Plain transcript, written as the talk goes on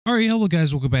Alright, hello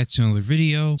guys, welcome back to another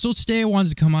video. So today I wanted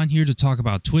to come on here to talk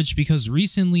about Twitch because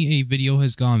recently a video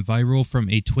has gone viral from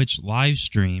a Twitch live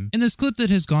stream. And this clip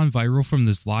that has gone viral from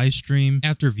this live stream,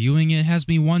 after viewing it, has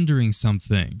me wondering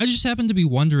something. I just happen to be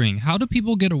wondering, how do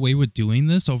people get away with doing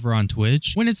this over on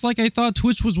Twitch? When it's like I thought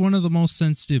Twitch was one of the most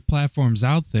sensitive platforms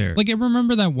out there. Like I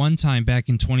remember that one time back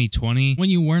in 2020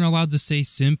 when you weren't allowed to say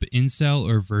simp, incel,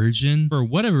 or virgin for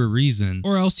whatever reason,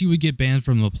 or else you would get banned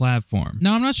from the platform.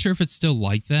 Now I'm not sure if it's still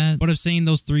like that, but if saying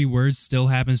those three words still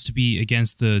happens to be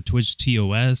against the Twitch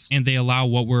TOS and they allow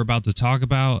what we're about to talk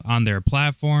about on their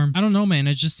platform, I don't know, man,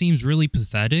 it just seems really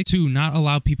pathetic to not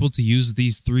allow people to use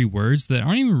these three words that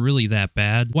aren't even really that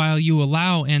bad, while you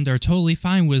allow and are totally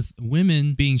fine with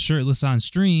women being shirtless on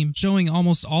stream, showing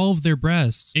almost all of their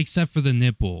breasts except for the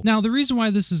nipple. Now, the reason why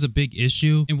this is a big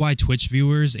issue and why Twitch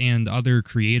viewers and other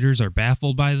creators are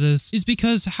baffled by this is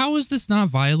because how is this not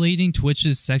violating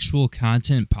Twitch's sexual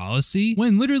content policy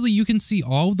when literally you can see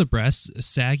all of the breasts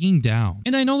sagging down?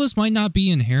 And I know this might not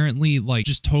be inherently like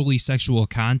just totally sexual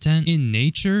content in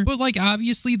nature, but like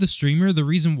obviously the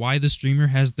reason why the streamer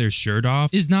has their shirt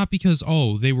off is not because,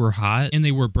 oh, they were hot and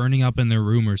they were burning up in their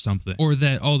room or something, or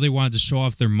that, oh, they wanted to show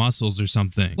off their muscles or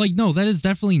something. Like, no, that is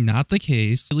definitely not the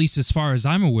case, at least as far as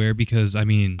I'm aware, because I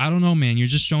mean, I don't know, man, you're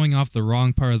just showing off the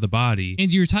wrong part of the body.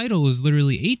 And your title is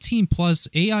literally 18 plus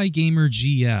AI gamer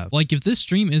GF. Like, if this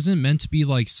stream isn't meant to be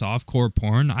like softcore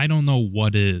porn, I don't know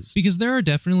what is, because there are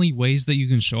definitely ways that you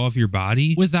can show off your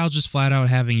body without just flat out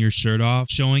having your shirt off,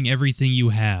 showing everything you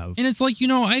have. And it's like, you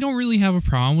know, I don't really have a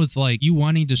problem with like you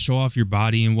wanting to show off your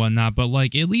body and whatnot, but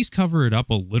like at least cover it up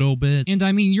a little bit. And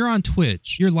I mean, you're on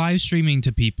Twitch, you're live streaming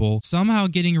to people, somehow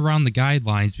getting around the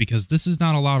guidelines, because this is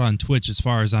not allowed on Twitch as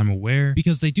far as I'm aware,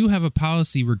 because they do have a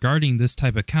policy regarding this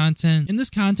type of content, and this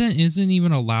content isn't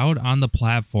even allowed on the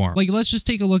platform. Like, let's just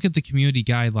take a look at the community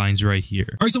guidelines right here.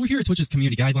 All right, so we're here at Twitch's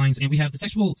community guidelines, and we have the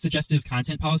sexual suggestive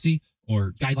content policy,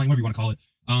 or guideline, whatever you want to call it.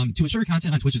 To ensure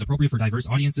content on Twitch is appropriate for diverse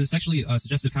audiences, sexually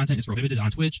suggestive content is prohibited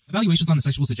on Twitch. Evaluations on the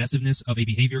sexual suggestiveness of a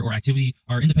behavior or activity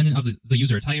are independent of the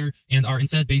user attire and are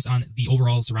instead based on the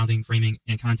overall surrounding framing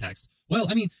and context. Well,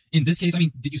 I mean, in this case, I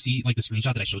mean, did you see like the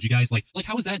screenshot that I showed you guys? Like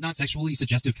how is that not sexually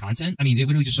suggestive content? I mean, it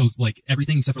literally just shows like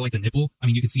everything except for like the nipple. I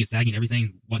mean, you can see it sagging,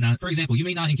 everything, whatnot. For example, you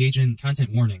may not engage in content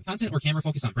warning. Content or camera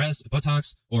focus on breast,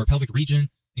 buttocks, or pelvic region,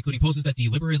 including poses that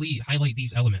deliberately highlight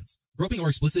these elements. Groping or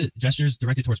explicit gestures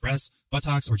directed towards breasts,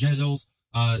 buttocks, or genitals,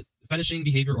 fetishing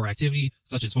behavior or activity,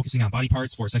 such as focusing on body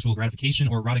parts for sexual gratification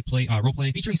or erotic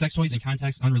roleplay, featuring sex toys in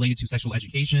contexts unrelated to sexual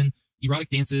education, erotic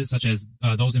dances such as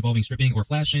those involving stripping or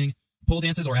flashing, pole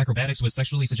dances or acrobatics with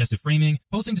sexually suggestive framing,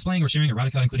 posting, displaying, or sharing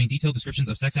erotica, including detailed descriptions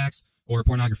of sex acts or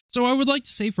pornography. So I would like to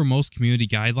say for most community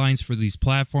guidelines for these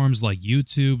platforms like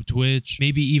YouTube, Twitch,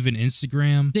 maybe even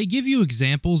Instagram, they give you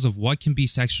examples of what can be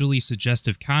sexually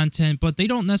suggestive content, but they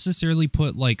don't necessarily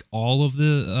put like all of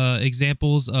the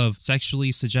examples of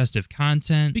sexually suggestive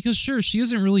content, because sure, she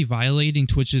isn't really violating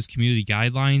Twitch's community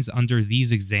guidelines under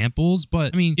these examples,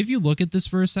 but I mean, if you look at this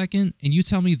for a second and you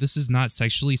tell me this is not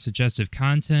sexually suggestive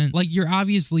content, like you're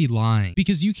obviously lying,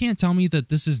 because you can't tell me that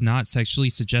this is not sexually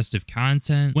suggestive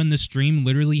content when the stream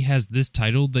literally has this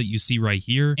title that you see right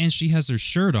here, and she has her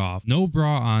shirt off, no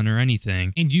bra on or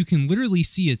anything, and you can literally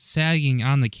see it sagging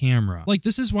on the camera. Like,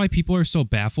 this is why people are so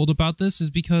baffled about this, is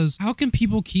because how can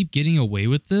people keep getting away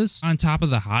with this on top of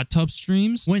the hot tub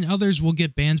streams when others will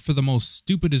get banned for the most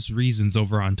stupidest reasons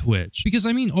over on Twitch? Because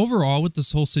I mean, overall with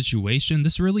this whole situation,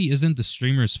 this really isn't the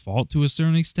streamer's fault to a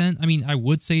certain extent. I mean, I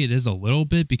would say it is a little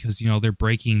bit because, you know, they're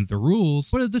breaking the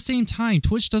rules, but at the same time,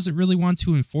 Twitch doesn't really want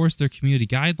to enforce their community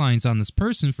guidelines on this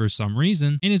person for some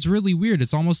reason, and it's really weird.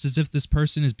 It's almost as if this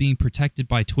person is being protected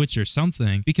by Twitch or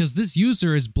something, because this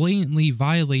user is blatantly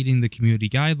violating the community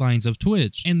guidelines of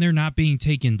Twitch, and they're not being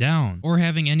taken down or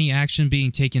having any action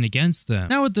being taken against them.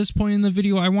 Now, at this point in the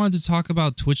video, I wanted to talk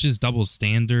about Twitch's double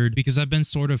standard, because I've been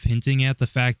sort of hinting at the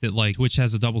fact that like Twitch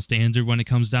has a double standard when it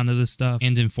comes down to this stuff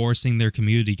and enforcing their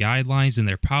community guidelines and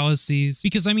their policies.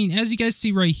 Because I mean, as you guys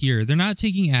see right here, they're not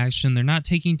taking action, they're not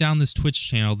taking down this Twitch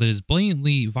channel that is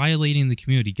blatantly violating the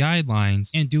community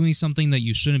guidelines and doing something that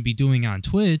you shouldn't be doing on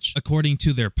Twitch according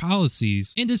to their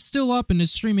policies, and is still up and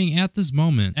is streaming at this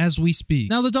moment as we speak.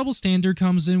 Now, the double standard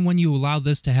comes in when you allow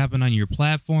this to happen on your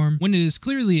platform, when it is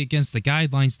clearly against the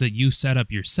guidelines that you set up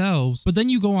yourselves, but then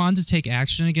you go on to take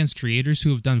action against creators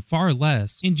who have done far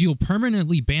less, and you'll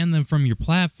permanently ban them from your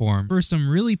platform for some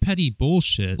really petty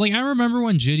bullshit. Like, I remember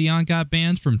when Gideon got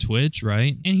banned from Twitch,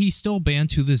 right? And he's still banned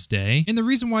to this day, and the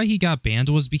reason why he got banned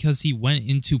was because he went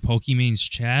into Pokemon's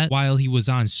chat while he was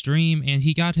on stream, and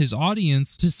he got his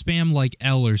audience to spam like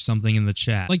L or something in the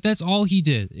chat. Like, that's all he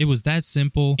did. It was that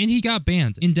simple, and he got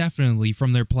banned indefinitely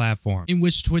from their platform, in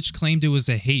which Twitch claimed it was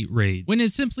a hate raid, when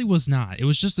it simply was not. It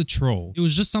was just a troll. It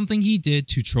was just something he did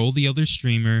to troll the other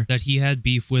streamer that he had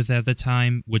beef with at the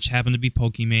time, which happened to be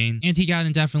Pokemon, and he got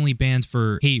indefinitely banned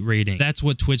for hate raiding. That's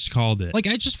what Twitch called it. Like,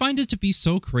 I just find it to be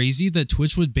so crazy that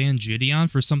Twitch would ban Gideon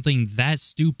for something that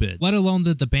stupid, let alone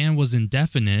that the ban was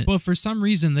indefinite, but for some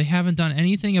reason they haven't done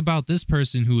anything about this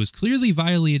person who is clearly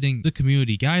violating the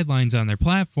community guidelines on their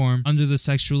platform under the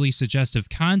sexually suggestive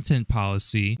content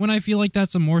policy, when I feel like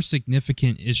that's a more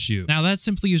significant issue. Now, that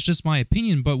simply is just my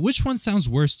opinion, but which one sounds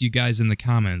worse to you guys in the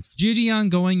comments? Gideon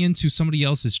going into somebody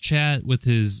else's chat with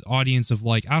his audience of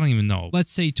like, I don't even know,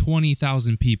 let's say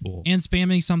 20,000 people, and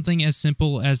spamming something as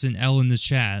simple as an L in the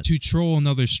chat to troll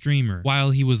another streamer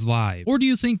while he was live? Or do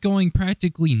you think going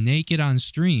practically naked on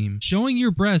stream, showing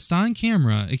your breast on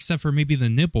camera, except for maybe the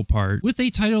nipple part, with a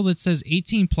title that says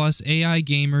 18+ AI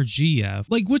Gamer GF,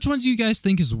 like, which one do you guys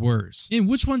think is worse? And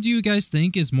which one do you guys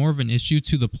think is more of an issue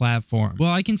to the platform?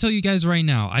 Well, I can tell you guys right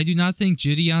now, I do not think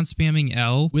Gideon spamming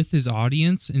L with his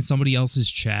audience in somebody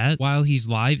else's chat while he's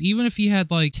live, even if he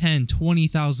had like 10,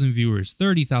 20,000 viewers,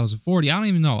 30,000, 40, I don't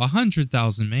even know,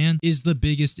 100,000, man, is the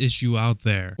biggest issue out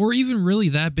there, or even really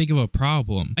that big of a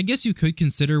problem. I guess you could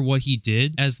consider what he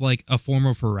did as like a form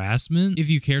of harassment if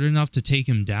you cared enough to take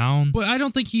him down, but I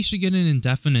don't think he should get an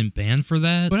indefinite ban for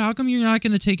that. But how come you're not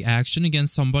going to take action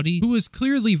against somebody who is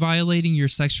clearly violating your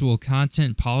sexual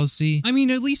content policy? I mean,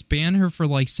 at least ban her for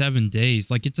like 7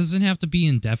 days. Like, it doesn't have to be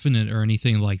indefinite or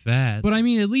anything like that, but I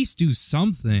mean, at least do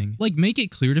something. Like, make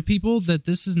it clear to people that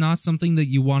this is not something that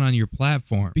you want on your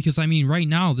platform, because I mean, right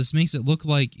now this makes it look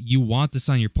like you want this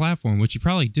on your platform, which you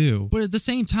probably do, but at the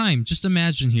same time, just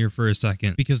imagine here for a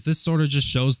second, because this sort of just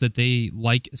shows that they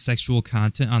like sexual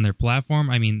content on their platform.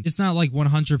 I mean, it's not like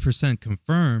 100%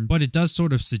 confirmed, but it does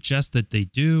sort of suggest that they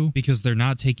do, because they're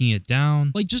not taking it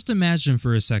down. Like, just imagine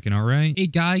for a second, all right? A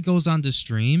guy goes on to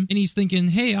stream and he's thinking,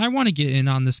 hey, I want to get in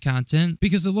on this content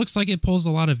because it looks like it pulls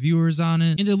a lot of viewers on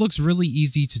it and it looks really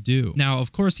easy to do. Now,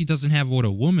 of course, he doesn't have what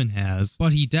a woman has,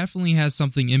 but he definitely has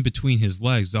something in between his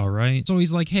legs, all right? So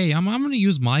he's like, hey, I'm going to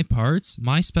use my parts,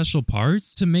 my special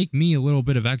parts, to make me a little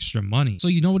bit of extra money. So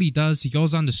you know what he does? He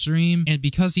goes on to stream, and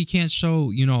because he can't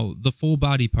show, you know, the full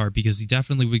body part, because he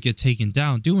definitely would get taken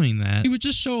down doing that, he would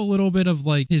just show a little bit of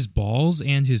like his balls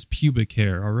and his pubic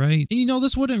hair, all right? And you know,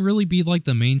 this wouldn't really be like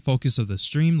the main focus of the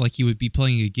stream, like he would be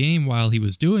playing a game while he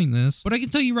was doing this, but I can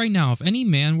tell you right now, if any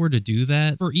man were to do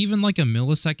that for even like a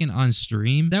millisecond on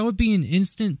stream, that would be an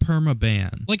instant perma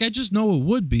ban. Like, I just know it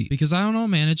would be, because I don't know,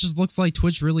 man, it just looks like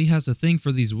Twitch really has a thing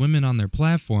for these women on their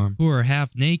platform who are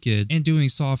half naked and doing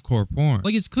softcore porn.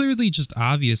 Like, it's clearly just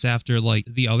obvious after like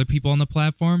the other people on the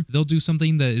platform, they'll do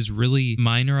something that is really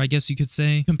minor, I guess you could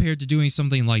say, compared to doing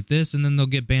something like this, and then they'll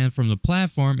get banned from the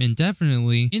platform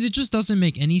indefinitely, and it just doesn't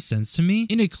make any sense to me,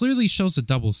 and it clearly shows a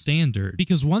double standard,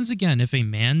 because once again, if a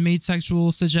man made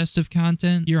sexual suggestive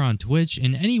content here on Twitch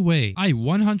in any way, I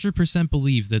 100%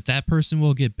 believe that that person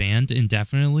will get banned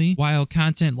indefinitely, while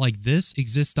content like this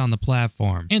exists on the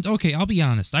platform. And okay, I'll be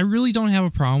honest, I really don't have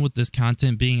a problem with this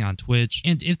content being on Twitch,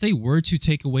 and if they were to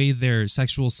take away their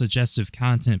sexual suggestive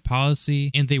content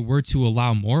policy, and they were to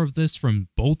allow more of this from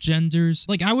both genders,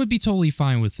 like, I would be totally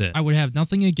fine with it. I would have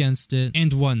nothing against it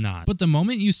and whatnot. But the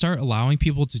moment you start allowing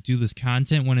people to do this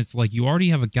content when it's like you already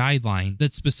have a guideline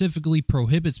that specifically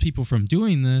prohibits people from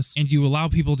doing this, and you allow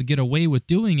people to get away with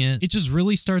doing it, it just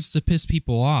really starts to piss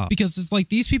people off, because it's like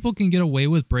these people can get away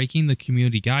with breaking the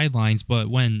community guidelines, but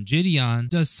when Gideon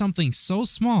does something so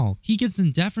small, he gets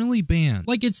indefinitely banned.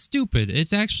 Like, it's stupid.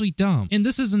 It's actually dumb. And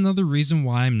this is another reason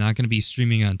why I'm not going to be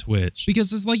streaming on Twitch,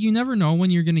 because it's like you never know when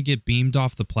you're going to get beamed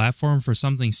off the platform for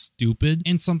something stupid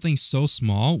and something so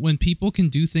small, when people can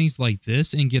do things like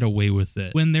this and get away with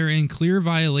it when they're in clear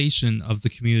violation of the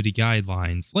community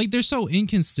guidelines. Like, they're so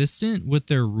inconsistent with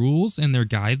their rules and their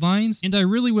guidelines, and I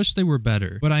really wish they were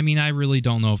better. But I mean, I really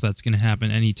don't know if that's going to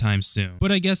happen anytime soon.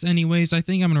 But I guess anyways, I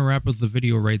think I'm going to wrap up the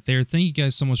video right there. Thank you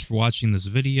guys so much for watching this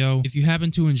video. If you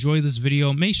happen to enjoy this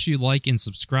video, make sure you like and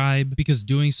subscribe, because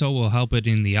doing so will help it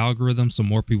in the algorithm so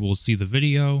more people will see the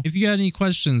video. If you got any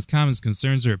questions, comments,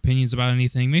 concerns, or opinions about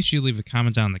anything, make sure you leave a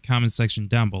comment down in the comment section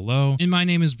down below. And my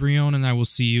name is Breone, and I will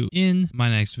see you in my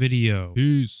next video.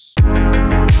 Peace.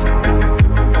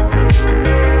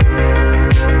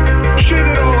 Shit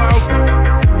it all out.